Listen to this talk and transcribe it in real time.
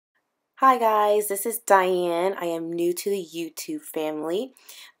Hi guys, this is Diane. I am new to the YouTube family.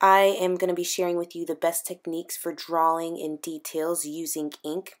 I am going to be sharing with you the best techniques for drawing in details using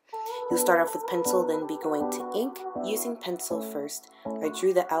ink. You'll start off with pencil, then be going to ink. Using pencil first, I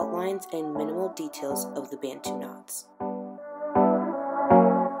drew the outlines and minimal details of the Bantu knots.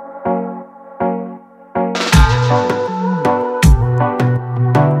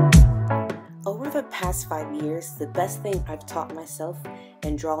 Over the past 5 years, the best thing I've taught myself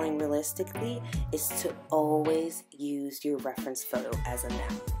in drawing realistically is to always use your reference photo as a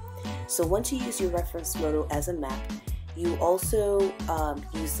map. So once you use your reference photo as a map, you also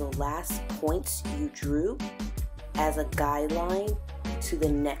use the last points you drew as a guideline to the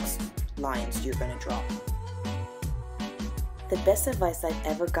next lines you're going to draw. The best advice I've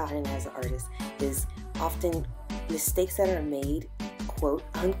ever gotten as an artist is often mistakes that are made, quote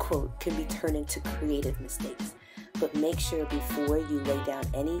unquote, can be turned into creative mistakes. But make sure before you lay down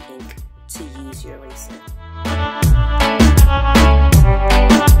any ink to use your eraser.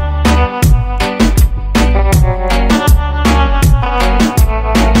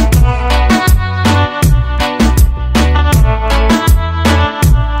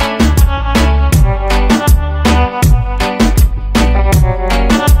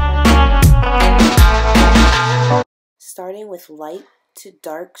 Starting with light to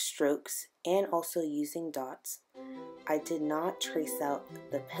dark strokes and also using dots, I did not trace out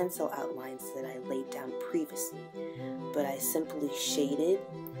the pencil outlines that I laid down previously, but I simply shaded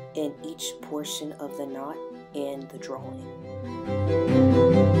in each portion of the knot and the drawing.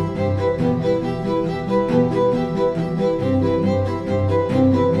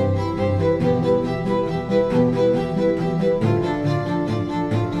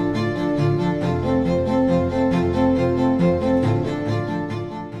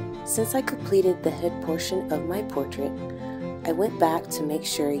 Since I completed the head portion of my portrait, I went back to make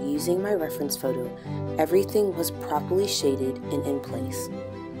sure using my reference photo, everything was properly shaded and in place.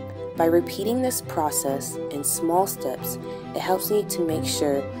 By repeating this process in small steps, it helps me to make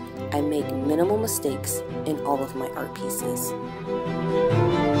sure I make minimal mistakes in all of my art pieces.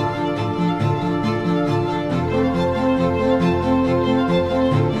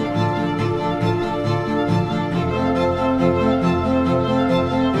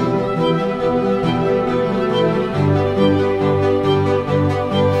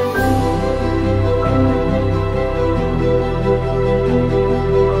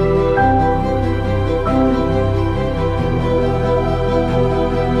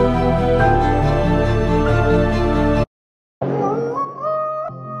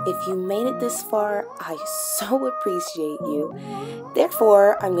 If you made it this far, I so appreciate you.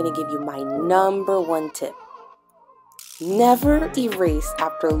 Therefore, I'm going to give you my #1 tip. Never erase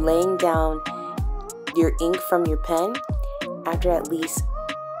after laying down your ink from your pen after at least,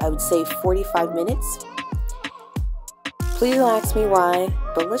 I would say, 45 minutes. Please don't ask me why,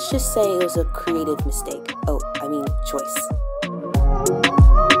 but let's just say it was a creative mistake. Choice.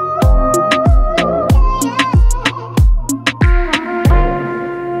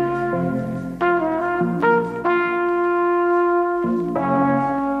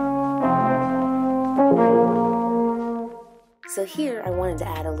 So here I wanted to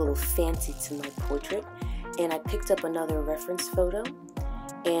add a little fancy to my portrait, and I picked up another reference photo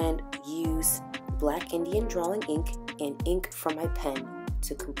and used black Indian drawing ink and ink from my pen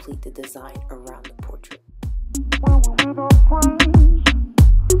to complete the design around the portrait.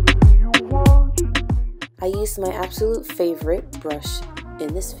 I used my absolute favorite brush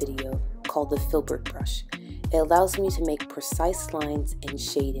in this video called the Filbert brush. It allows me to make precise lines and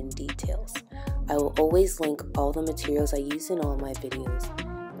shade in details. I will always link all the materials I use in all my videos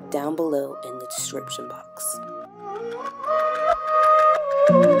down below in the description box.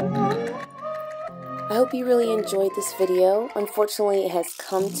 I hope you really enjoyed this video. Unfortunately, it has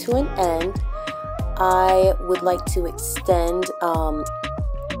come to an end. I would like to extend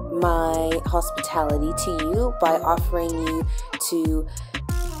my hospitality to you by offering you to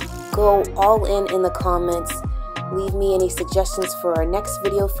go all in the comments. Leave me any suggestions for our next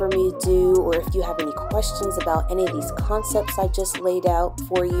video for me to do, or if you have any questions about any of these concepts I just laid out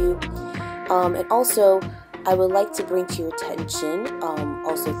for you. And also, I would like to bring to your attention,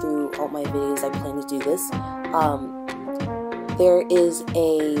 also through all my videos I plan to do this, there is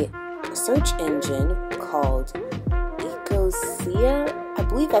a search engine called Ecosia. I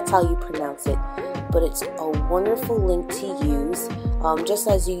believe that's how you pronounce it, but it's a wonderful link to use. Just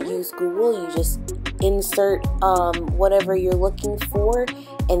as you use Google, you just insert whatever you're looking for,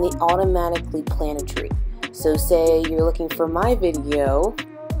 and they automatically plant a tree. So say you're looking for my video,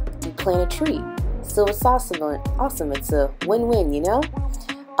 you plant a tree. So it's awesome. It's a win-win, you know?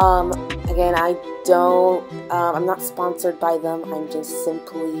 Again, I'm not sponsored by them. I'm just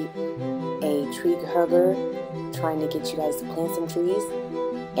simply a tree hugger trying to get you guys to plant some trees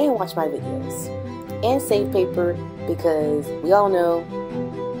and watch my videos. And save paper, because we all know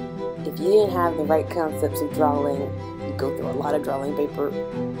if you didn't have the right concepts of drawing, you go through a lot of drawing paper.